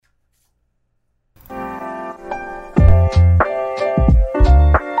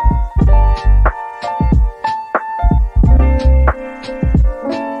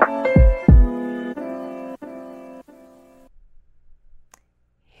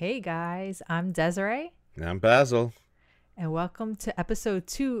Hey guys, I'm Desiree, I'm Basil. and welcome to episode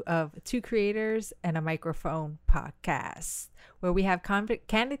 2 of Two Creators and a Microphone podcast, where we have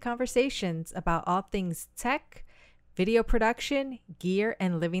candid conversations about all things tech, video production, gear,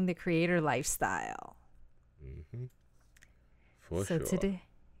 and living the creator lifestyle. hmm For So sure.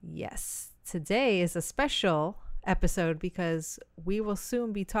 today is a special episode because we will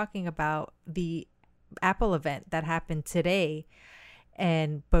soon be talking about the Apple event that happened today.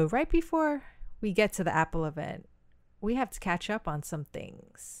 But right before we get to the Apple event, we have to catch up on some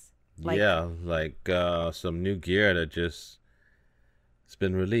things. Like, Yeah, like some new gear that just it's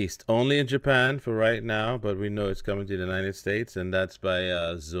been released. Only in Japan for right now, but we know it's coming to the United States, and that's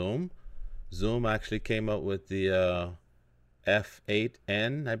by Zoom. Zoom actually came up with the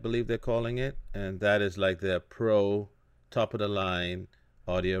F8N, I believe they're calling it, and that is like their pro top of the line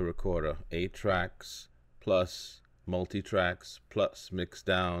audio recorder. 8 tracks plus multi tracks plus mixed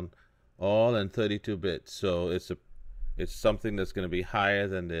down, all in 32 bits. So it's something that's going to be higher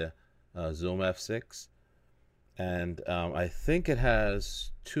than the Zoom F6, and I think it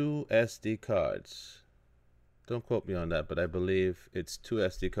has two SD cards. Don't quote me on that, but I believe it's two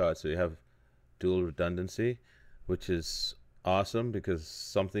SD cards, so you have dual redundancy, which is awesome because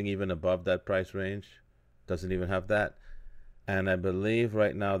something even above that price range doesn't even have that. And I believe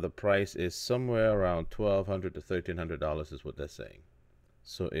right now the price is somewhere around $1,200 to $1,300 is what they're saying.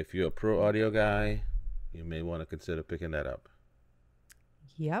 So if you're a pro audio guy, you may want to consider picking that up.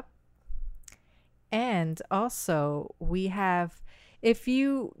 yep. And also, if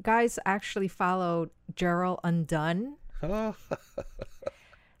you guys actually followed Gerald Undone, Oh,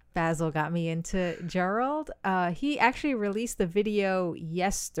 Basil got me into Gerald. He actually released the video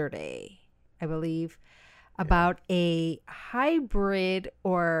yesterday, I believe, yeah. about a hybrid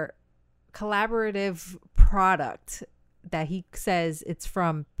or collaborative product that he says it's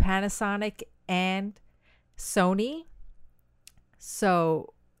from Panasonic and Sony.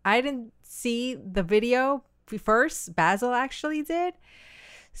 So I didn't see the video first. Basil actually did.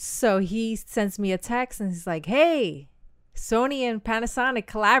 So he sends me a text and he's like, hey, Sony and Panasonic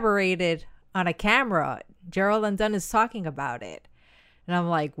collaborated on a camera. Gerald Undone is talking about it. And I'm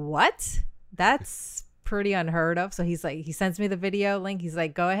like, what? That's pretty unheard of. So he's like, he sends me the video link. He's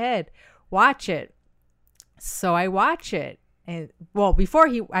like, go ahead, watch it. So I watch it. And well,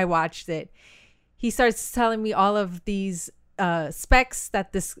 I watched it, he starts telling me all of these specs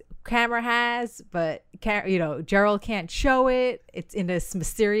that this camera has, but Gerald can't show it. It's in this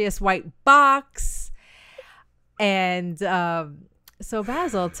mysterious white box. And so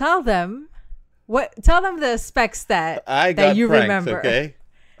Basil, tell them the specs that I that got you pranked, remember. okay?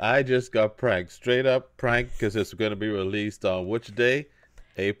 I just got pranked. Straight up pranked because it's going to be released on which day?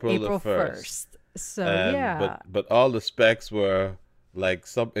 April the April 1st. 1st. So And yeah, but all the specs were like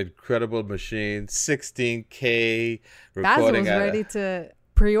some incredible machine, 16K Basil recording was at ready to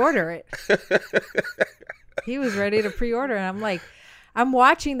pre-order it. He was ready to pre-order, and I'm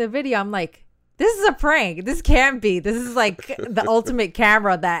watching the video. I'm like, this is a prank. This can't be. This is like the ultimate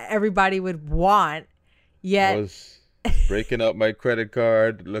camera that everybody would want. I Yet, was breaking up my credit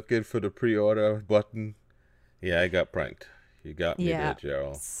card, looking for the pre-order button. Yeah, I got pranked. You got me there, yeah.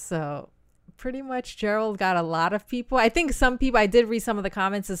 Gerald. So pretty much Gerald got a lot of people. I think some people, I did read some of the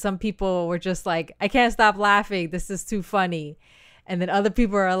comments, and some people were just like, I can't stop laughing. This is too funny. And then other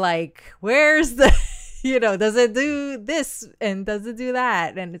people are like, where's the, does it do this and does it do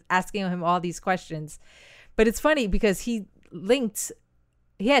that? And asking him all these questions. But it's funny because he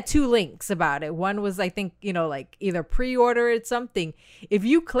had two links about it. One was, I think, like either pre-order it something. If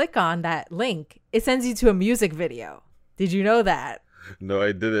you click on that link, it sends you to a music video. Did you know that? No,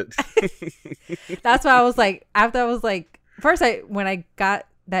 I didn't. That's why I was like, after I was like, first when I got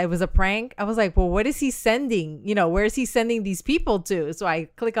that it was a prank, I was like, well, what is he sending? Where is he sending these people to? So I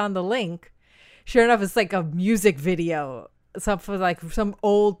click on the link. Sure enough, it's like a music video. For like some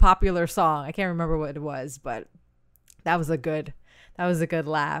old popular song. I can't remember what it was, but that was a good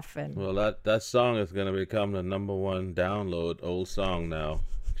laugh. And Well, that song is going to become the number one download old song now,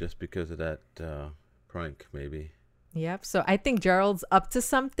 just because of that prank, maybe. yep. So I think Gerald's up to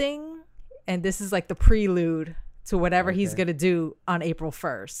something, and this is like the prelude to whatever he's Okay. gonna do on April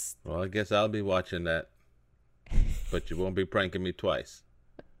 1st. Well, I guess I'll be watching that, but you won't be pranking me twice.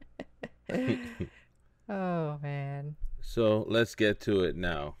 Oh man. So let's get to it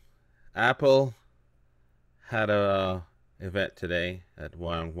now. Apple had a event today at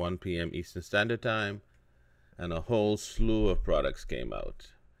 1 p.m. Eastern Standard Time, and a whole slew of products came out.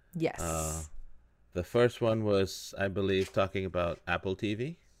 Uh, Yes. the first one was, I believe, talking about Apple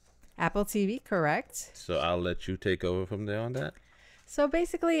TV. Apple TV, correct. So I'll let you take over from there on that. So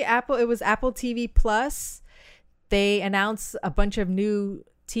basically, it was Apple TV Plus. They announced a bunch of new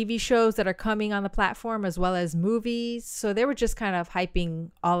TV shows that are coming on the platform as well as movies. So they were just kind of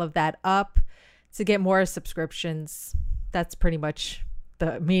hyping all of that up to get more subscriptions. That's pretty much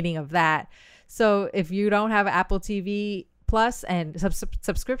the meaning of that. So if you don't have Apple TV Plus and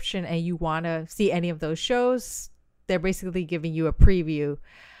subscription and you want to see any of those shows, they're basically giving you a preview.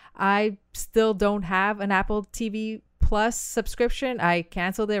 I still don't have an Apple TV Plus subscription. I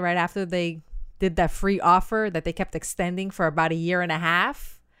canceled it right after they did that free offer that they kept extending for about a year and a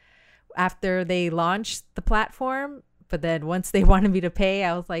half after they launched the platform. But then once they wanted me to pay,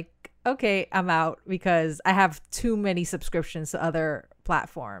 I was like, okay, I'm out because I have too many subscriptions to other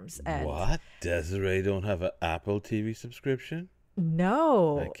platforms. And What? Desiree don't have an Apple TV subscription?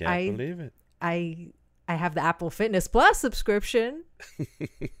 no, I can't believe it. I have the Apple Fitness Plus subscription.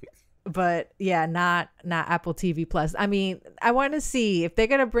 But yeah, not Apple TV Plus. I mean, I want to see if they're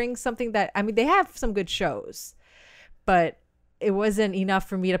going to bring something that, I mean, they have some good shows, but it wasn't enough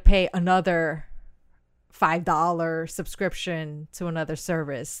for me to pay another $5 subscription to another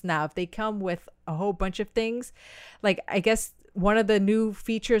service. Now, if they come with a whole bunch of things, like I guess one of the new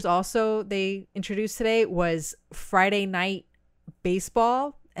features also they introduced today was Friday night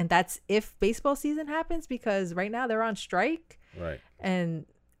baseball. And that's if baseball season happens, because right now they're on strike. Right. And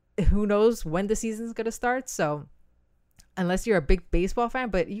who knows when the season's going to start. So unless you're a big baseball fan,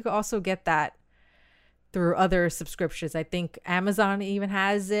 but you can also get that through other subscriptions. I think Amazon even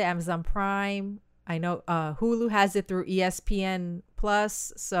has it, Amazon Prime. I know Hulu has it through ESPN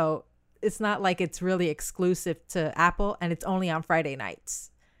Plus. So it's not like it's really exclusive to Apple, and it's only on Friday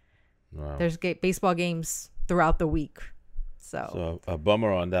nights. Wow. There's baseball games throughout the week. So a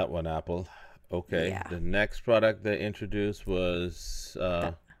bummer on that one, Apple. Okay. Yeah. The next product they introduced was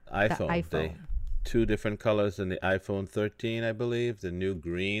iPhone. The iPhone. Two different colors in the iPhone 13, I believe. The new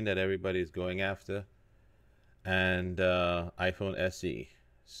green that everybody's going after. And iPhone SE.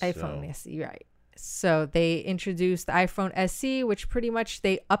 iPhone SE, right. So they introduced the iPhone SE, which pretty much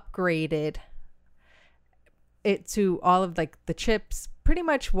they upgraded it to all of like the chips, pretty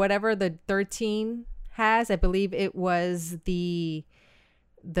much whatever the 13 has. I believe it was the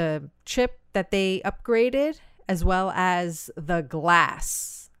chip that they upgraded, as well as the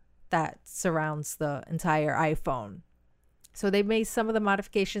glass that surrounds the entire iPhone. So they made some of the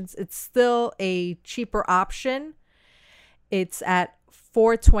modifications. It's still a cheaper option. It's at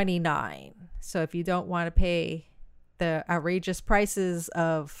 $429. So if you don't want to pay the outrageous prices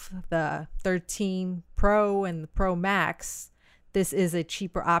of the 13 Pro and the Pro Max, this is a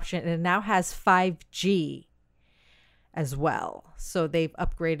cheaper option, and it now has 5G as well. So they've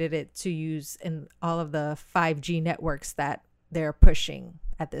upgraded it to use in all of the 5G networks that they're pushing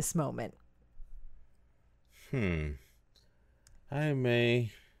at this moment. I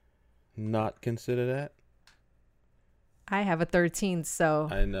may not consider that. I have a 13, so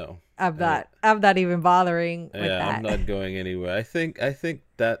I know. I'm not even bothering with that. I'm not going anywhere. I think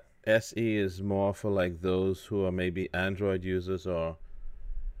that SE is more for like those who are maybe Android users,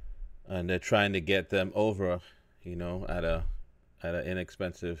 and they're trying to get them over, at an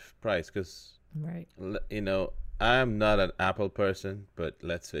inexpensive price. Because right. I'm not an Apple person, but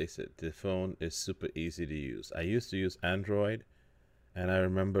let's face it, the phone is super easy to use. I used to use Android, and I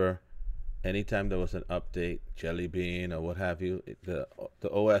remember anytime there was an update, Jelly Bean or what have you, the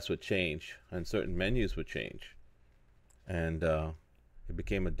OS would change and certain menus would change, and it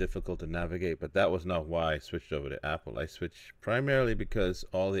became difficult to navigate. But that was not why I switched over to Apple. I switched primarily because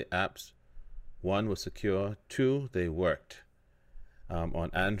all the apps, one, was secure, two, they worked.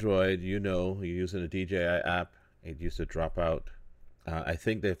 On Android, you're using a DJI app, it used to drop out. I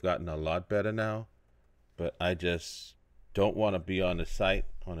think they've gotten a lot better now, but I just don't want to be on a site,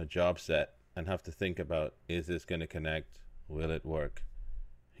 on a job set, and have to think about, is this going to connect? Will it work?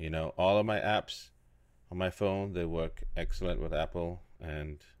 All of my apps on my phone, they work excellent with Apple,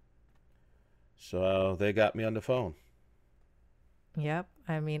 and so they got me on the phone. Yep.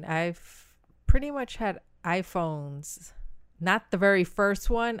 I mean, I've pretty much had iPhones. Not the very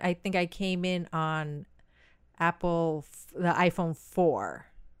first one. I think I came in on the iPhone 4.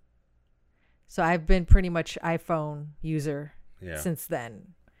 So I've been pretty much iPhone user since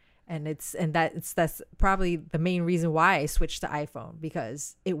then. And that's probably the main reason why I switched to iPhone,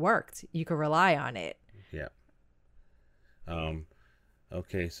 because it worked. You could rely on it. Yeah.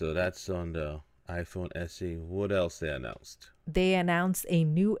 Okay, so that's on the iPhone SE. What else they announced? They announced a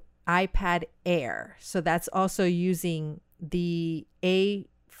new iPad Air. So that's also using the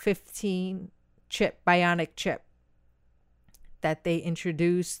A15 chip, Bionic chip that they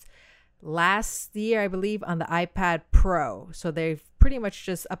introduced last year, I believe, on the iPad Pro. So they've pretty much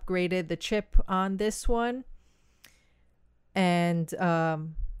just upgraded the chip on this one. And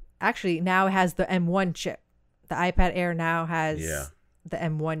actually now it has the M1 chip. The iPad Air now has the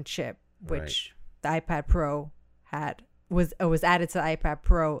M1 chip, which the iPad Pro was added to the iPad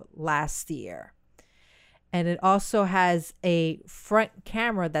Pro last year. And it also has a front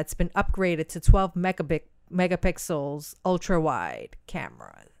camera that's been upgraded to 12 megapixels ultra wide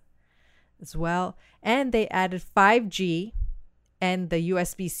camera as well. And they added 5G, and the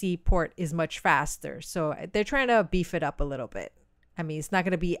USB-C port is much faster. So they're trying to beef it up a little bit. I mean, it's not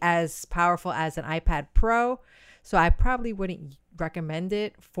going to be as powerful as an iPad Pro. So I probably wouldn't recommend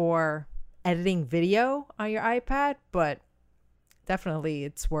it for editing video on your iPad, but definitely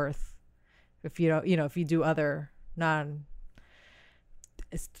it's worth if you don't, if you do other non-heavy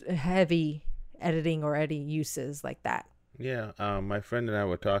editing or any uses like that. Yeah, my friend and I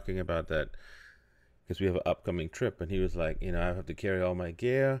were talking about that because we have an upcoming trip, and he was like, I have to carry all my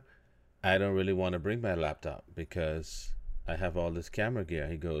gear. I don't really want to bring my laptop because I have all this camera gear.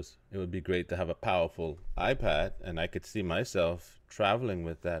 He goes, it would be great to have a powerful iPad, and I could see myself traveling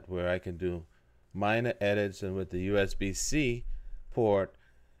with that, where I can do minor edits, and with the USB-C port,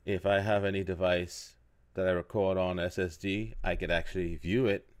 if I have any device that I record on SSD, I could actually view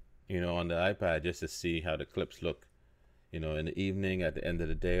it, on the iPad, just to see how the clips look, in the evening, at the end of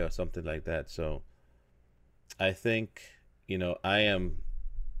the day, or something like that. So I think, I know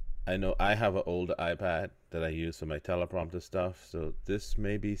I have an older iPad that I use for my teleprompter stuff. So this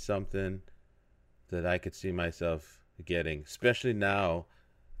may be something that I could see myself getting, especially now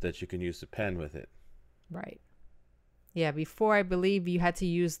that you can use the pen with it. Right. Yeah, before I believe you had to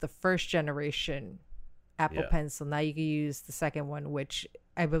use the first generation Apple Pencil. Now you can use the second one, which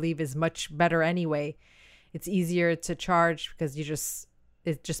I believe is much better anyway. It's easier to charge because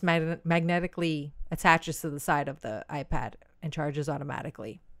it just magnetically attaches to the side of the iPad and charges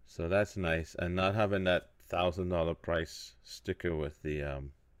automatically. So that's nice, and not having that $1,000 price sticker with the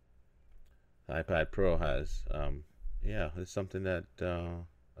iPad Pro has. It's something that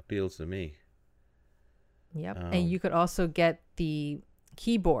appeals to me. Yep. And you could also get the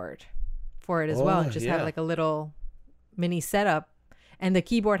keyboard for it as well, and just have like a little mini setup. And the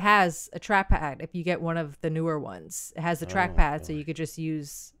keyboard has a trackpad. If you get one of the newer ones, it has a trackpad, so you could just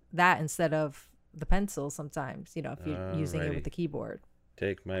use that instead of the pencil sometimes, if you're using it with the keyboard.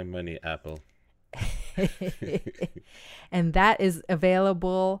 Take my money, Apple. And that is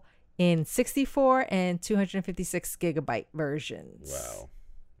available in 64 and 256 gigabyte versions. Wow.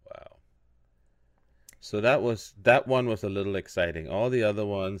 So that one was a little exciting. All the other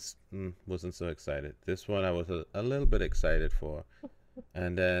ones wasn't so excited. This one I was a little bit excited for.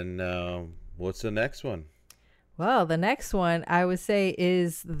 And then what's the next one? Well, the next one I would say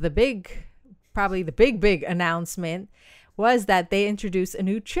is probably the big announcement was that they introduced a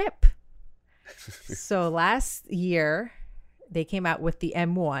new chip. So last year they came out with the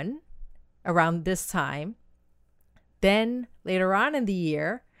M1 around this time. Then later on in the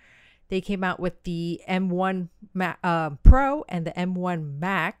year, they came out with the M1 Pro and the M1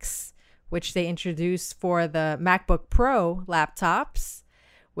 Max, which they introduced for the MacBook Pro laptops,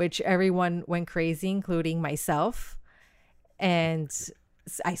 which everyone went crazy, including myself. And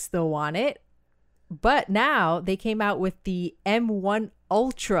I still want it. But now they came out with the M1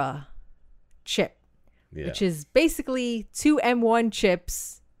 Ultra chip, which is basically two M1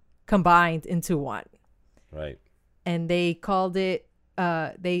 chips combined into one. Right. And they called it,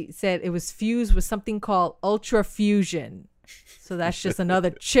 they said it was fused with something called Ultra Fusion. So that's just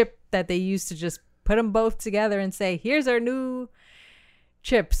another chip that they used to just put them both together and say, here's our new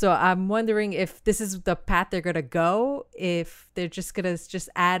chip. So I'm wondering if this is the path they're going to go, if they're just going to just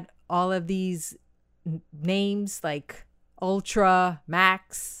add all of these names like Ultra,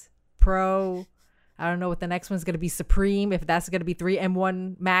 Max, Pro. I don't know what the next one's going to be, Supreme, if that's going to be 3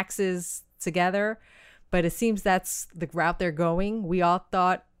 M1 Maxes together. But it seems that's the route they're going. We all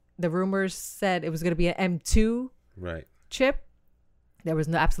thought, the rumors said it was going to be an M2 chip. There was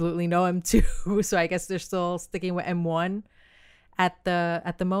absolutely no M2. So I guess they're still sticking with M1 at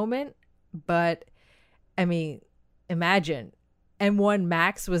the moment. But I mean, imagine M1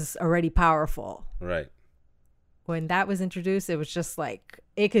 Max was already powerful. Right. When that was introduced, it was just like,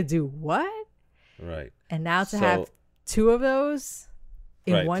 it could do what? Right. And now to have two of those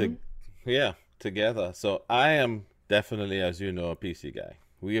in one. Together. So I am definitely, as you know, a PC guy.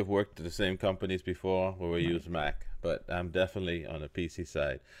 We have worked at the same companies before where we use Mac, but I'm definitely on the PC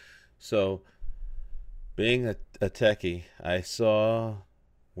side. So being a techie, I saw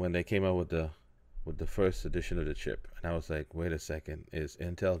when they came out with the with the first edition of the chip. And I was like, wait a second, is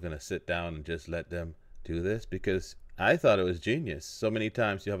Intel going to sit down and just let them do this? Because I thought it was genius. So many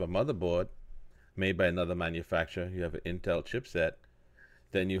times you have a motherboard made by another manufacturer, you have an Intel chipset,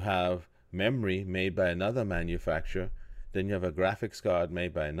 then you have memory made by another manufacturer, then you have a graphics card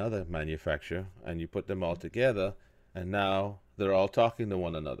made by another manufacturer, and you put them all together, and now they're all talking to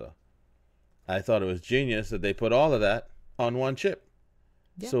one another. I thought it was genius that they put all of that on one chip.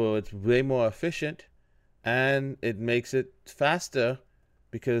 Yeah. So it's way more efficient, and it makes it faster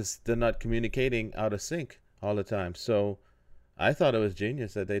because they're not communicating out of sync all the time. So I thought it was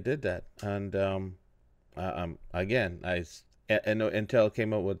genius that they did that. And again, I know Intel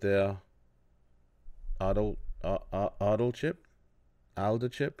came up with their Alder chip,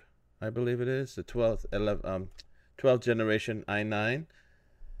 I believe it is, the 12th generation i9,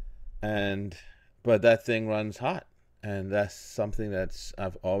 but that thing runs hot, and that's something that's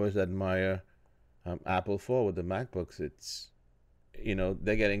I've always admired Apple for with the MacBooks. It's,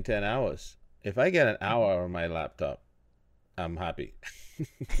 they're getting 10 hours. If I get an hour on my laptop, I'm happy.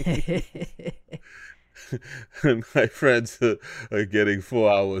 And my friends are getting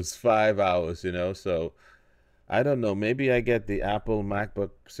 4 hours, 5 hours, so I don't know. Maybe I get the Apple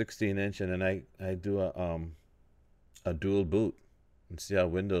MacBook 16-inch and then I do a dual boot and see how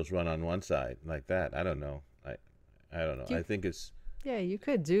Windows run on one side like that. I don't know. I don't know. I think it's... Yeah, you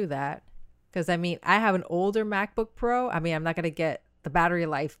could do that. Because, I mean, I have an older MacBook Pro. I mean, I'm not going to get the battery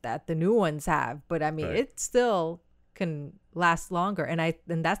life that the new ones have. But, I mean, Right. it still can last longer. And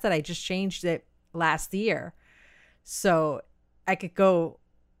that's that I just changed it last year. So I could go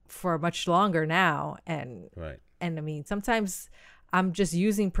for much longer now. And Right. I mean, sometimes I'm just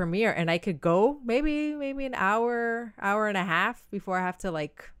using Premiere and I could go maybe an hour and a half before I have to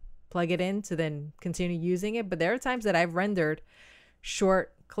like plug it in to then continue using it. But there are times that I've rendered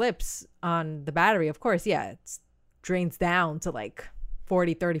short clips on the battery. Of course, yeah, it drains down to like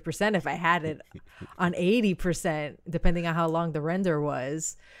 40-30% if I had it on 80%, depending on how long the render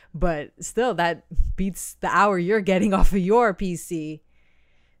was. But still, that beats the hour you're getting off of your PC.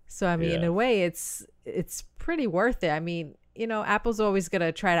 So, I mean, in Yeah. a way, it's pretty worth it. I mean, Apple's always going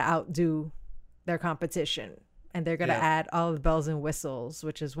to try to outdo their competition. And they're going to Yeah. add all the bells and whistles,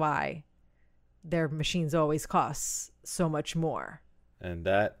 which is why their machines always cost so much more. And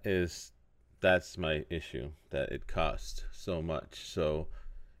that's my issue, that it costs so much. So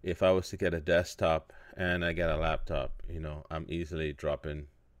if I was to get a desktop and I get a laptop, I'm easily dropping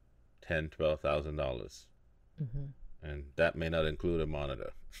 $10,000-$12,000. And that may not include a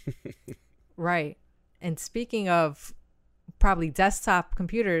monitor. Right. And speaking of probably desktop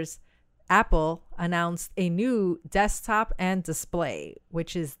computers, Apple announced a new desktop and display,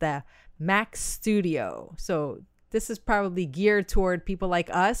 which is the Mac Studio. So this is probably geared toward people like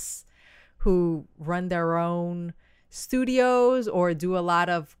us who run their own studios or do a lot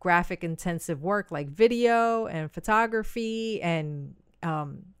of graphic intensive work like video and photography and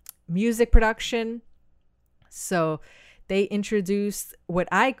music production. So they introduced what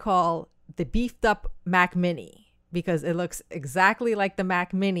I call the beefed up Mac Mini, because it looks exactly like the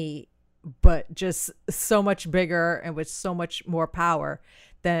Mac Mini, but just so much bigger and with so much more power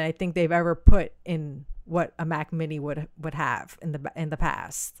than I think they've ever put in what a Mac Mini would have in the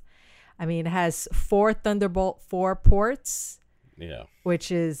past. I mean, it has 4 Thunderbolt 4 ports, Yeah.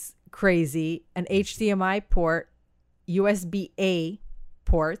 which is crazy, an HDMI port, USB-A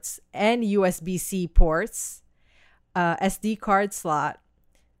ports, and USB-C ports, SD card slot.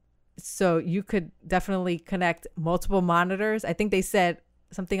 So you could definitely connect multiple monitors. I think they said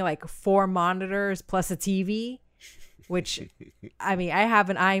something like 4 monitors plus a TV, which, I mean, I have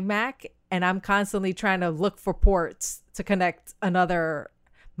an iMac and I'm constantly trying to look for ports to connect another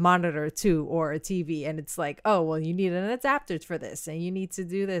monitor to or a TV. And it's like, oh, well, you need an adapter for this and you need to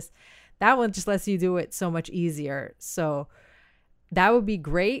do this. That one just lets you do it so much easier. So that would be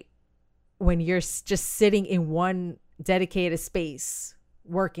great when you're just sitting in one dedicated space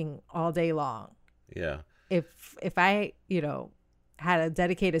working all day long. Yeah. If I, had a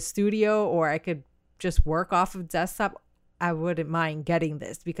dedicated studio or I could just work off of desktop, I wouldn't mind getting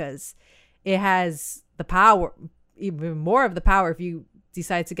this because it has the power, even more of the power if you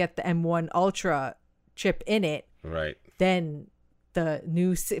decide to get the M1 Ultra chip in it, Right. than the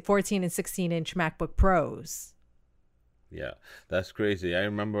new 14 and 16-inch MacBook Pros. Yeah. That's crazy. I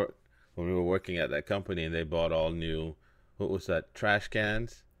remember when we were working at that company and they bought all new, what was that, trash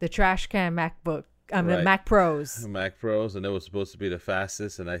cans? The trash can MacBook, the Right. Mac Pros. Mac Pros, and it was supposed to be the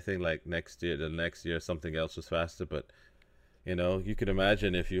fastest, and I think like the next year something else was faster. But you could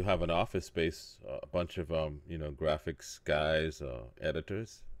imagine if you have an office space, a bunch of graphics guys or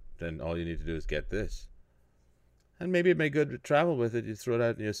editors, then all you need to do is get this. And maybe it may good travel with it. You throw it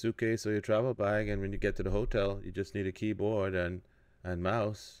out in your suitcase or your travel bag, and when you get to the hotel, you just need a keyboard and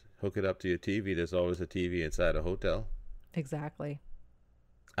mouse. Hook it up to your TV. There's always a TV inside a hotel. Exactly.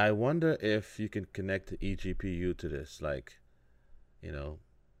 I wonder if you can connect the eGPU to this, like,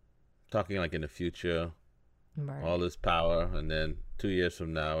 talking like in the future, Right. all this power, and then 2 years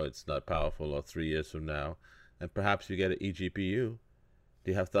from now it's not powerful, or 3 years from now, and perhaps you get an eGPU.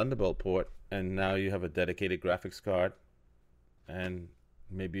 You have Thunderbolt port, and now you have a dedicated graphics card, and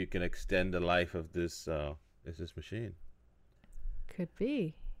maybe you can extend the life of this machine. Could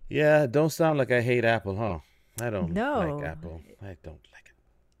be. Yeah, don't sound like I hate Apple, huh? I don't No. like Apple. I don't like it.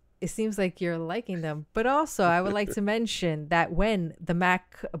 It seems like you're liking them. But also, I would like to mention that when the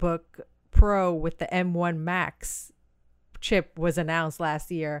MacBook Pro with the M1 Max chip was announced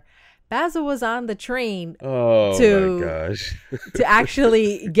last year, Basil was on the train Oh to- my gosh. to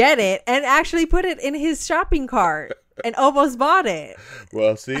actually get it and actually put it in his shopping cart and almost bought it.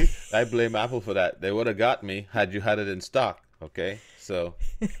 Well, see, I blame Apple for that. They would have got me had you had it in stock. Okay, so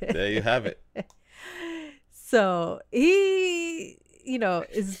there you have it. So he,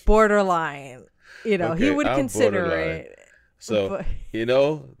 is borderline. He Okay, would I'm consider borderline. it. So,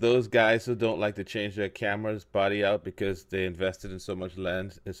 But- those guys who don't like to change their camera's body out because they invested in so much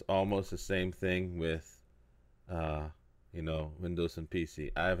lens, it's almost the same thing with, Windows and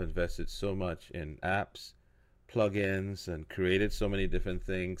PC. I've invested so much in apps, plugins, and created so many different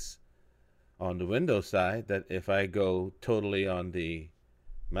things on the Windows side that if I go totally on the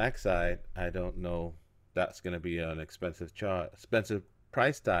Mac side, I don't know that's going to be an expensive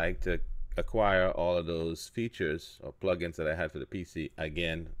price tag to acquire all of those features or plugins that I had for the PC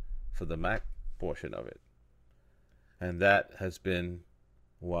again for the Mac portion of it. And that has been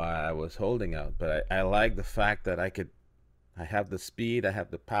why I was holding out. But I like the fact that I have the speed, I have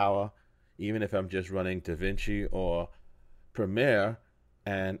the power, even if I'm just running DaVinci or Premiere,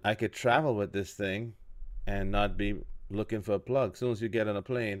 and I could travel with this thing and not be looking for a plug. As soon as you get on a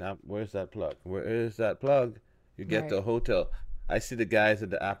plane, where's that plug? Where is that plug? You get to a hotel. I see the guys at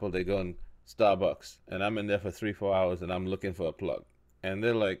the Apple, they go in Starbucks, and I'm in there for 3-4 hours, and I'm looking for a plug. And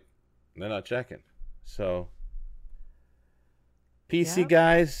they're not checking. So, PC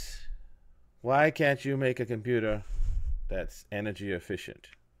guys, why can't you make a computer that's energy efficient?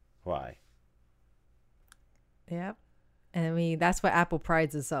 Why? Yeah. And I mean, that's what Apple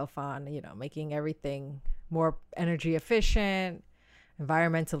prides itself on, making everything more energy efficient,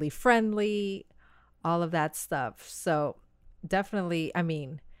 environmentally friendly, all of that stuff. So definitely, I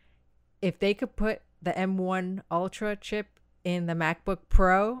mean, if they could put the M1 Ultra chip in the MacBook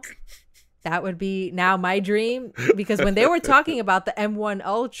Pro, that would be now my dream. Because when they were talking about the M1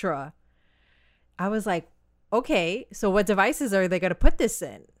 Ultra, I was like, okay, so what devices are they going to put this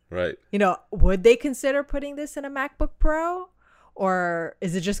in? Right. Would they consider putting this in a MacBook Pro? Or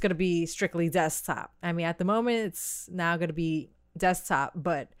is it just going to be strictly desktop? I mean, at the moment, it's now going to be desktop.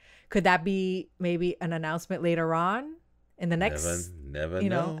 But could that be maybe an announcement later on in the next, never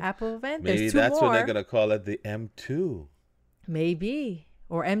know. Apple event? Maybe There's two that's more. when they're going to call it the M2. Maybe.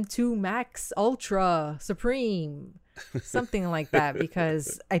 Or M2 Max Ultra Supreme. Something like that.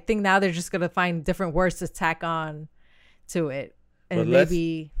 Because I think now they're just going to find different words to tack on to it. And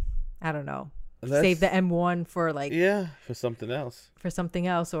maybe, I don't know, save the M1 for for something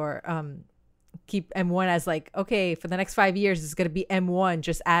else. Or keep M1 as okay, for the next 5 years it's going to be M1,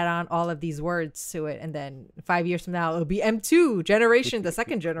 just add on all of these words to it, and then 5 years from now it'll be M2 generation, the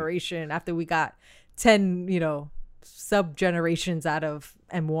second generation, after we got 10 sub generations out of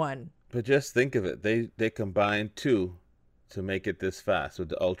M1. But just think of it, they combined two to make it this fast with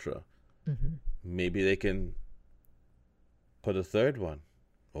the Ultra. Mm-hmm. Maybe they can put a third one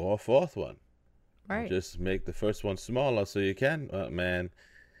or a fourth one. Right. Just make the first one smaller so you can. Man,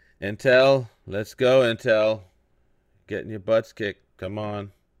 Intel, let's go, Intel. Getting your butts kicked. Come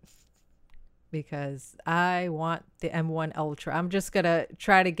on. Because I want the M1 Ultra. I'm just going to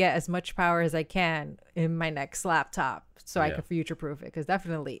try to get as much power as I can in my next laptop so I can future-proof it. Because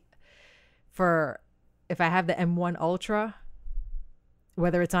definitely, if I have the M1 Ultra,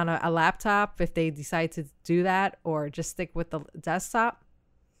 whether it's on a laptop, if they decide to do that, or just stick with the desktop,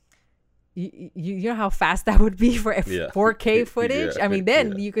 you know how fast that would be for 4K footage? I mean,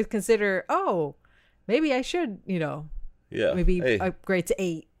 then you could consider, maybe I should, maybe upgrade to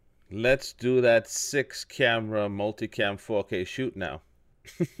 8. Let's do that 6-camera multicam 4K shoot now.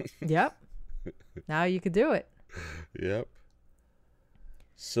 Yep. Now you could do it. Yep.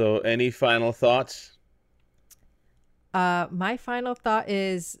 So any final thoughts? My final thought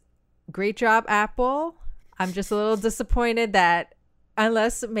is great job, Apple. I'm just a little disappointed that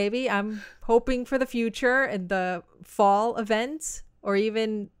unless maybe I'm hoping for the future and the fall event, or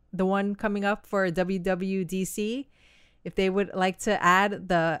even the one coming up for WWDC, if they would like to add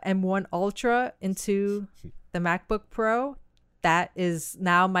the M1 Ultra into the MacBook Pro, that is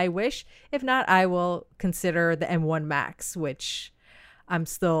now my wish. If not, I will consider the M1 Max, which I'm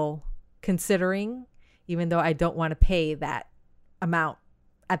still considering, even though I don't want to pay that amount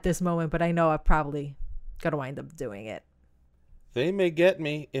at this moment, but I know I'm probably going to wind up doing it. They may get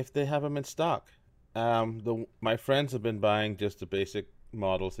me if they have them in stock. My friends have been buying just the basic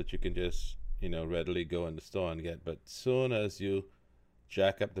models that you can just, readily go in the store and get. But soon as you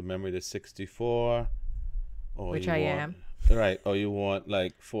jack up the memory to 64, which I am. Right, or you want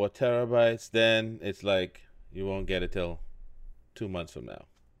like 4 terabytes, then it's like you won't get it till 2 months from now.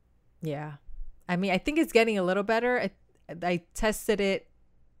 Yeah. I mean, I think it's getting a little better. I tested it,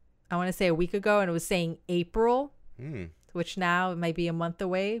 I want to say a week ago, and it was saying April, which now it might be a month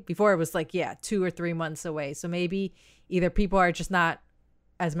away. Before it was like, 2 or 3 months away. So maybe either people are just not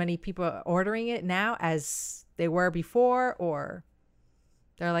as many people ordering it now as they were before, or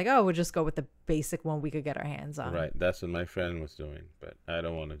they're like, oh, we'll just go with the basic one we could get our hands on. Right. That's what my friend was doing, but I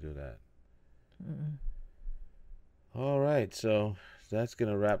don't want to do that. All right. So that's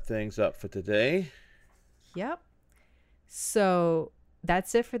going to wrap things up for today. Yep. So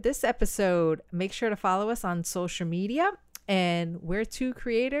that's it for this episode. Make sure to follow us on social media, and we're 2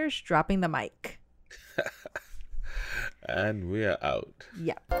 creators dropping the mic. And we are out.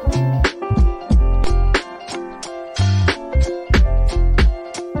 Yep.